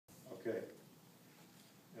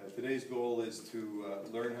today's goal is to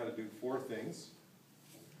learn how to do four things.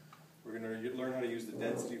 We're going to learn how to use the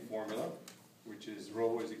density formula, which is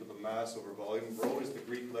rho is equal to mass over volume. Rho is the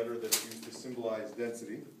Greek letter that's used to symbolize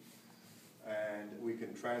density. And we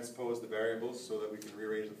can transpose the variables so that we can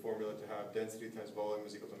rearrange the formula to have density times volume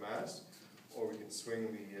is equal to mass. Or we can swing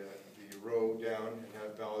the rho down and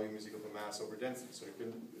have volume is equal to mass over density. So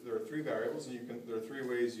there are three variables, and there are three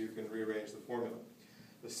ways you can rearrange the formula.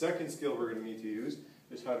 The second skill we're going to need to use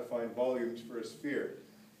is how to find volumes for a sphere.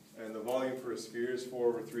 And the volume for a sphere is 4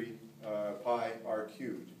 over 3 pi r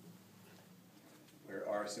cubed, where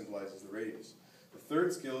r symbolizes the radius. The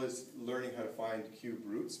third skill is learning how to find cube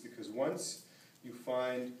roots, because once you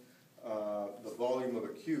find the volume of a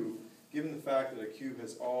cube, given the fact that a cube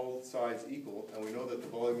has all sides equal, and we know that the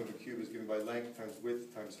volume of a cube is given by length times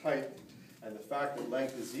width times height, and the fact that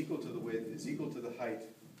length is equal to the width is equal to the height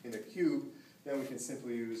in a cube, then we can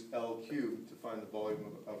simply use L cubed to find the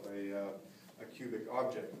volume of a cubic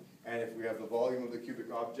object. And if we have the volume of the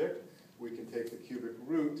cubic object, we can take the cube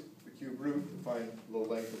root, to find the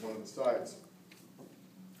length of one of the sides.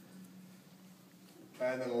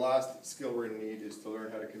 And then the last skill we're going to need is to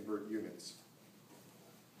learn how to convert units.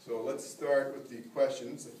 So let's start with the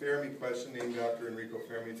questions. The Fermi question, named after Enrico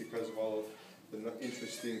Fermi because of all of the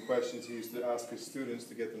interesting questions he used to ask his students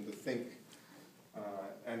to get them to think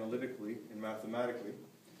analytically and mathematically.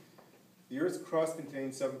 The Earth's crust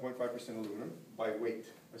contains 7.5% aluminum by weight.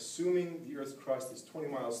 Assuming the Earth's crust is 20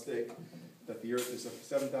 miles thick, that the Earth is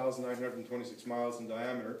 7,926 miles in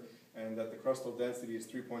diameter, and that the crustal density is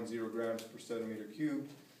 3.0 grams per centimeter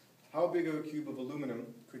cubed, how big of a cube of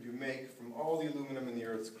aluminum could you make from all the aluminum in the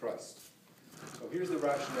Earth's crust? So here's the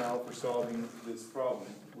rationale for solving this problem.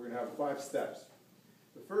 We're going to have 5 steps.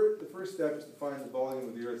 The first step is to find the volume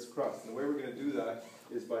of the Earth's crust. And the way we're going to do that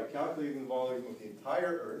is by calculating the volume of the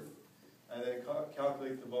entire Earth, and then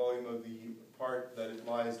calculate the volume of the part that it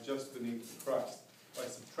lies just beneath the crust. By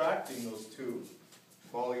subtracting those two,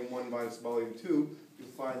 volume 1 minus volume 2, you'll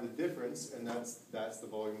find the difference, and that's the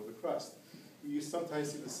volume of the crust. You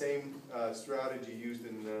sometimes see the same strategy used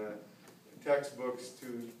in textbooks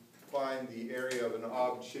to find the area of an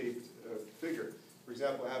odd-shaped figure. For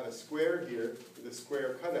example, I have a square here with a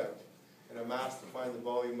square cutout, and I'm asked to find the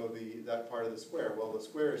volume of that part of the square. Well, the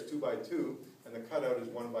square is 2 by 2, and the cutout is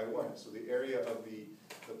 1 by 1. So the area of the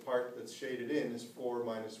part that's shaded in is 4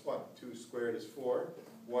 minus 1. 2 squared is 4,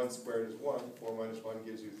 1 squared is 1, 4 minus 1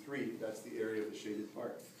 gives you 3. That's the area of the shaded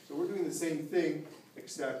part. So we're doing the same thing,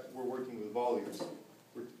 except we're working with volumes.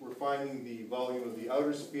 We're finding the volume of the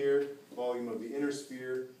outer sphere, volume of the inner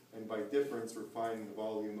sphere, and by difference we're finding the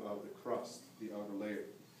volume of the crust, the outer layer.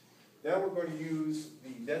 Now we're going to use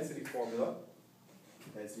the density formula,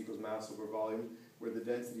 density equals mass over volume, where the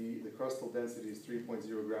crustal density is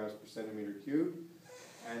 3.0 grams per centimeter cubed,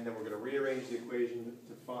 and then we're going to rearrange the equation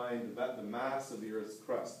to find the mass of the Earth's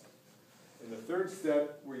crust. In the third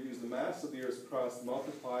step, we use the mass of the Earth's crust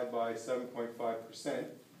multiplied by 7.5%,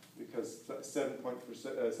 because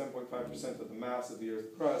 7.5% of the mass of the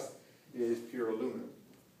Earth's crust is pure aluminum.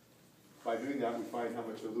 By doing that, we find how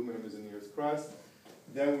much aluminum is in the Earth's crust.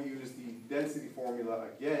 Then we use the density formula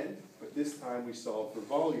again, but this time we solve for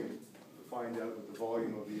volume to find out what the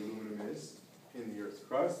volume of the aluminum is in the Earth's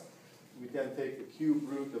crust. We then take the cube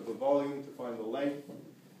root of the volume to find the length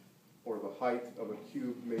or the height of a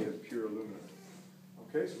cube made of pure aluminum.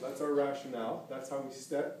 Okay, so that's our rationale. That's how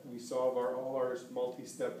we solve all our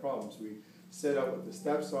multi-step problems. We set out what the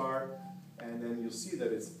steps are, and then you'll see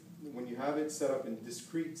that when you have it set up in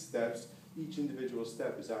discrete steps, each individual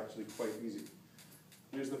step is actually quite easy.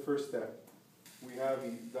 Here's the first step. We have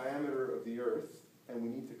the diameter of the Earth, and we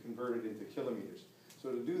need to convert it into kilometers.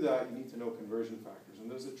 So to do that, you need to know conversion factors.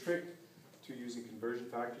 And there's a trick to using conversion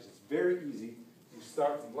factors. It's very easy. You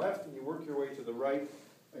start from left and you work your way to the right,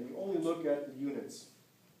 and you only look at the units.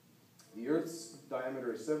 The Earth's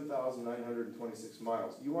diameter is 7,926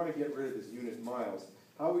 miles. You want to get rid of this unit miles.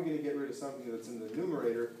 How are we going to get rid of something that's in the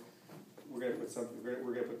numerator? We're going to put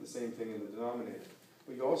the same thing in the denominator.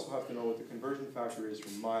 But you also have to know what the conversion factor is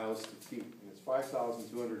from miles to feet, and it's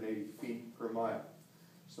 5,280 feet per mile.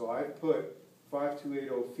 So I put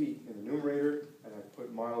 5,280 feet in the numerator, and I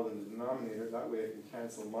put mile in the denominator. That way I can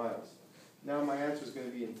cancel miles. Now my answer is going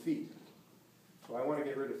to be in feet. So I want to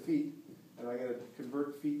get rid of feet, and I'm going to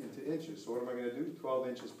convert feet into inches. So what am I going to do? 12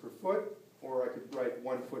 inches per foot, or I could write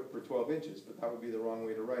 1 foot per 12 inches, but that would be the wrong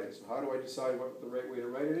way to write it. So how do I decide what the right way to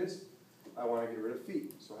write it is? I want to get rid of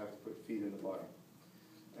feet, so I have to put feet in the bottom,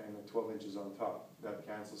 and 12 inches on top. That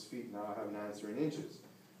cancels feet. Now I have an answer in inches.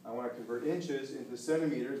 I want to convert inches into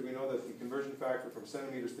centimeters. We know that the conversion factor from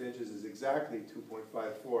centimeters to inches is exactly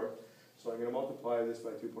 2.54. So I'm going to multiply this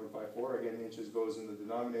by 2.54. Again, inches goes in the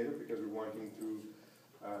denominator because we're wanting to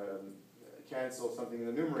cancel something in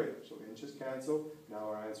the numerator. So inches cancel. Now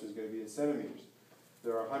our answer is going to be in centimeters.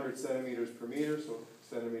 There are 100 centimeters per meter, so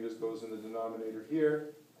centimeters goes in the denominator here.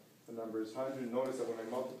 The number is 100. Notice that when I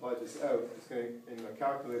multiply this out, it's going to, in the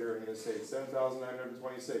calculator, I'm going to say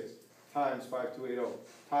 7,926 times 5280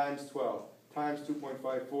 times 12 times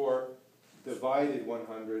 2.54 divided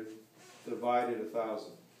 100 divided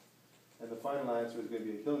 1,000. And the final answer is going to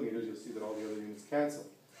be in kilometers. You'll see that all the other units cancel.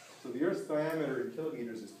 So the Earth's diameter in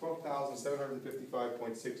kilometers is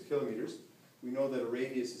 12,755.6 kilometers. We know that a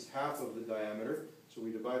radius is half of the diameter, so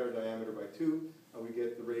we divide our diameter by 2, and we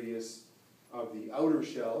get the radius of the outer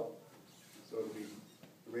shell. So it'll be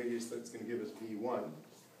the radius that's going to give us V1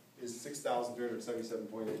 is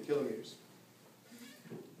 6,377.8 kilometers.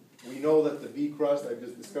 We know that the V crust, I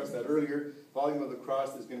just discussed that earlier, volume of the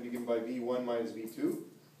crust is going to be given by V1 minus V2,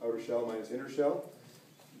 outer shell minus inner shell.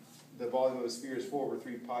 The volume of a sphere is 4 over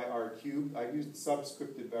 3 pi r cubed. I've used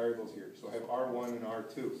subscripted variables here, so I have R1 and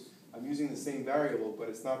R2. I'm using the same variable, but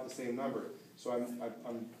it's not the same number. So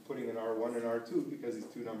I'm putting in R1 and R2 because these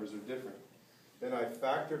two numbers are different. Then I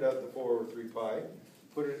factored out the 4 over 3 pi,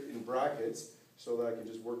 put it in brackets so that I can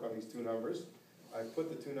just work on these two numbers. I put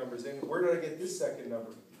the two numbers in. Where did I get this second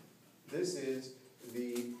number? This is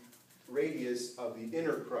the radius of the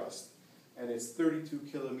inner crust, and it's 32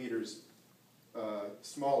 kilometers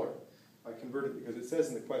smaller. I converted, because it says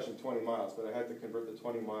in the question 20 miles, but I had to convert the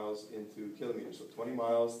 20 miles into kilometers. So 20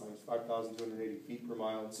 miles times 5,280 feet per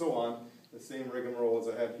mile, and so on. The same rigmarole as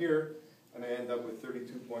I have here, and I end up with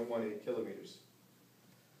 32.18 kilometers.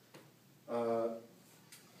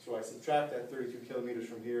 So I subtract that 32 kilometers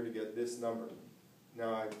from here to get this number.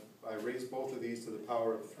 Now I raise both of these to the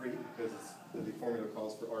power of 3 because the formula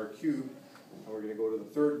calls for r cubed. And we're going to go to the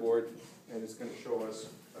third board, and it's going to show us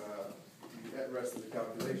the rest of the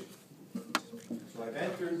calculation. So I've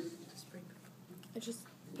entered. Just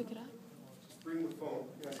pick it up. Just bring the phone.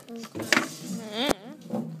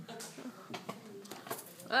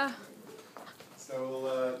 Yeah.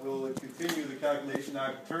 So we'll continue the calculation.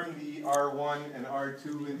 I've turned the R1 and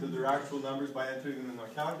R2 into their actual numbers by entering them in my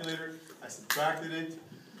calculator. I subtracted it,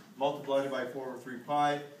 multiplied it by 4 over 3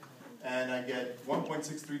 pi, and I get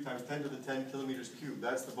 1.63 times 10 to the 10 kilometers cubed.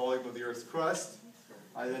 That's the volume of the Earth's crust.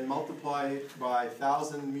 I then multiply it by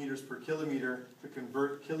 1,000 meters per kilometer to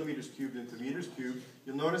convert kilometers cubed into meters cubed.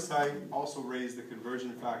 You'll notice I also raised the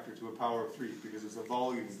conversion factor to a power of 3 because it's a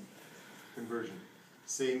volume conversion.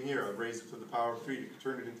 Same here, I've raised it to the power of 3 to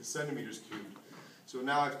turn it into centimeters cubed. So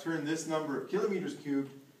now I've turned this number of kilometers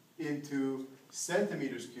cubed into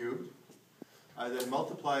centimeters cubed. I then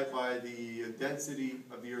multiply it by the density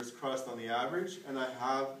of the Earth's crust on the average, and I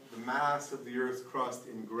have the mass of the Earth's crust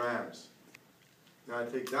in grams. Now I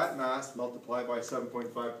take that mass, multiply by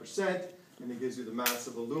 7.5%, and it gives you the mass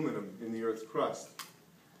of aluminum in the Earth's crust.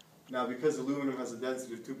 Now because aluminum has a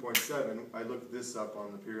density of 2.7, I looked this up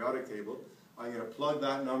on the periodic table. I'm going to plug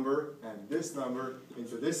that number and this number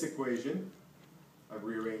into this equation. I've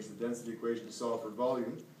rearranged the density equation to solve for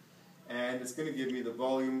volume. And it's going to give me the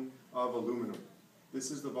volume of aluminum.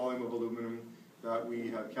 This is the volume of aluminum that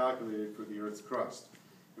we have calculated for the Earth's crust.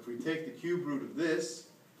 If we take the cube root of this,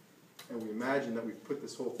 and we imagine that we've put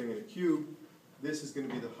this whole thing in a cube, this is going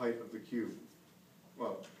to be the height of the cube.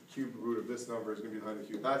 Well, the cube root of this number is going to be the height of the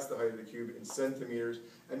cube. That's the height of the cube in centimeters.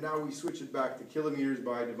 And now we switch it back to kilometers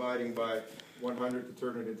by dividing by 100 to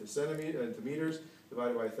turn it into meters,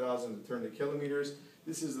 divided by 1,000 to turn to kilometers.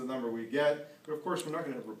 This is the number we get. But of course, we're not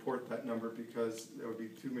going to report that number because there would be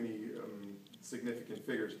too many significant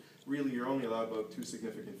figures. Really, you're only allowed about 2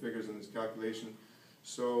 significant figures in this calculation.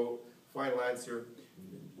 So, final answer.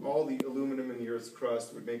 All the aluminum in the Earth's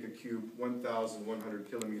crust would make a cube 1,100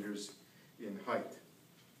 kilometers in height.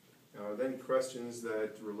 Now, are there any questions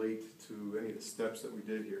that relate to any of the steps that we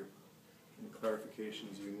did here? Any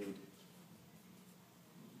clarifications you need?